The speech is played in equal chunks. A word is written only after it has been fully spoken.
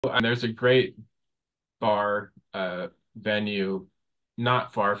And there's a great bar venue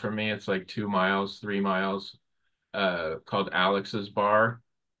not far from me. It's like 2 miles, 3 miles, called Alex's Bar.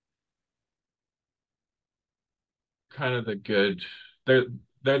 Kind of the good. They're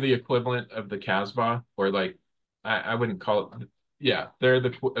they're the equivalent of the Casbah, or like I wouldn't call it. Yeah, they're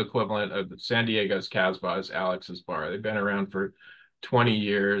the equivalent of San Diego's Casbah is Alex's Bar. They've been around for 20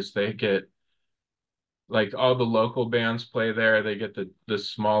 years. They get like all the local bands play there. They get the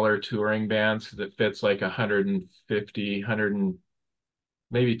smaller touring bands that fits like 150, 100 and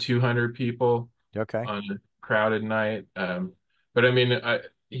maybe 200 people Okay. on a crowded night. But I mean,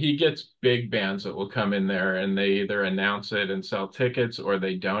 he gets big bands that will come in there and they either announce it and sell tickets or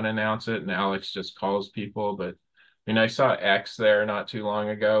they don't announce it. And Alex just calls people. But I mean, I saw X there not too long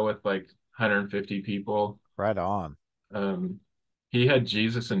ago with like 150 people. Right on. Um, he had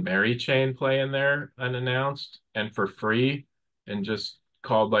Jesus and Mary Chain play in there unannounced and for free, and just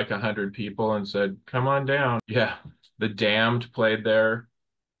called like 100 people and said, "Come on down." Yeah, the Damned played there,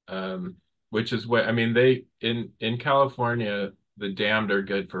 which is what I mean. They in California, the Damned are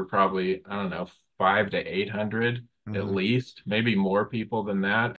good for probably I don't know 500 to 800 at Hmm. least, maybe more people than that.